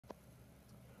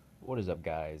What is up,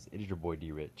 guys? It is your boy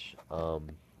D Rich. I'm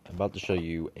about to show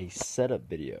you a setup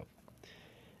video,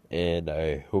 and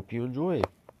I hope you enjoy.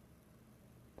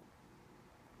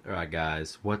 Alright,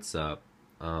 guys, what's up?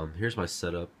 Here's my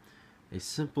setup. A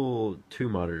simple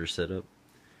 2-monitor setup.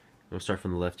 I'm gonna start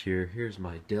from the left here. Here's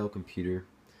my Dell computer.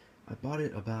 I bought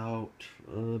it about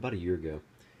a year ago,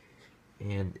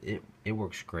 and it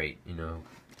works great.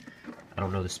 I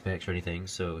don't know the specs or anything,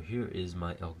 so here is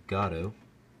my Elgato.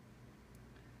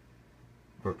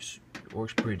 Works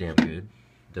pretty damn good.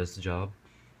 Does the job.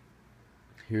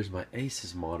 Here's my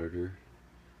Asus monitor.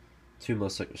 2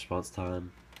 millisecond response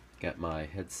time. Got my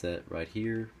headset right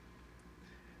here.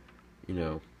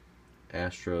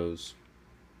 Astros.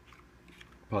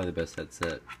 Probably the best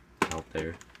headset out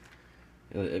there.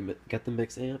 Got the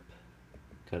mix amp.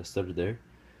 Kind of stuttered there.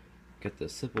 Got the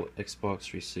simple Xbox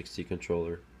 360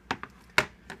 controller.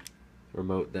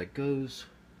 Remote that goes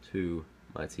to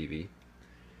my TV.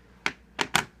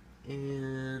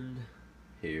 And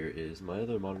here is my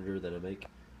other monitor that I make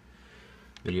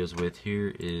videos with.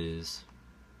 Here is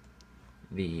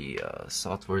the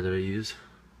software that I use.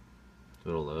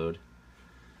 It'll load.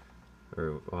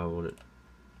 Or I want it.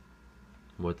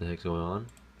 What the heck's going on?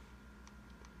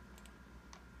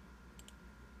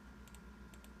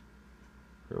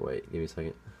 Or wait, give me a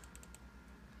second.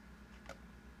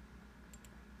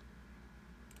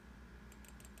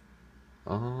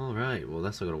 Alright, well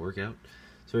that's not gonna work out.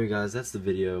 So guys, that's the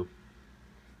video.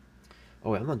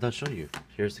 Oh wait, I'm not done showing you.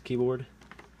 Here's the keyboard.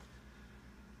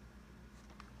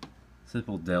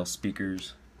 Simple Dell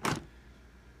speakers.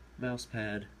 Mouse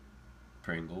pad.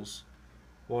 Pringles.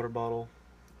 Water bottle.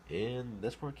 And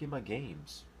that's where I keep my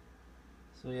games.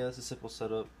 So yeah, that's a simple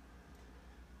setup.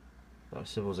 About as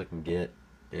simple as I can get.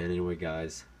 And anyway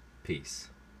guys, peace.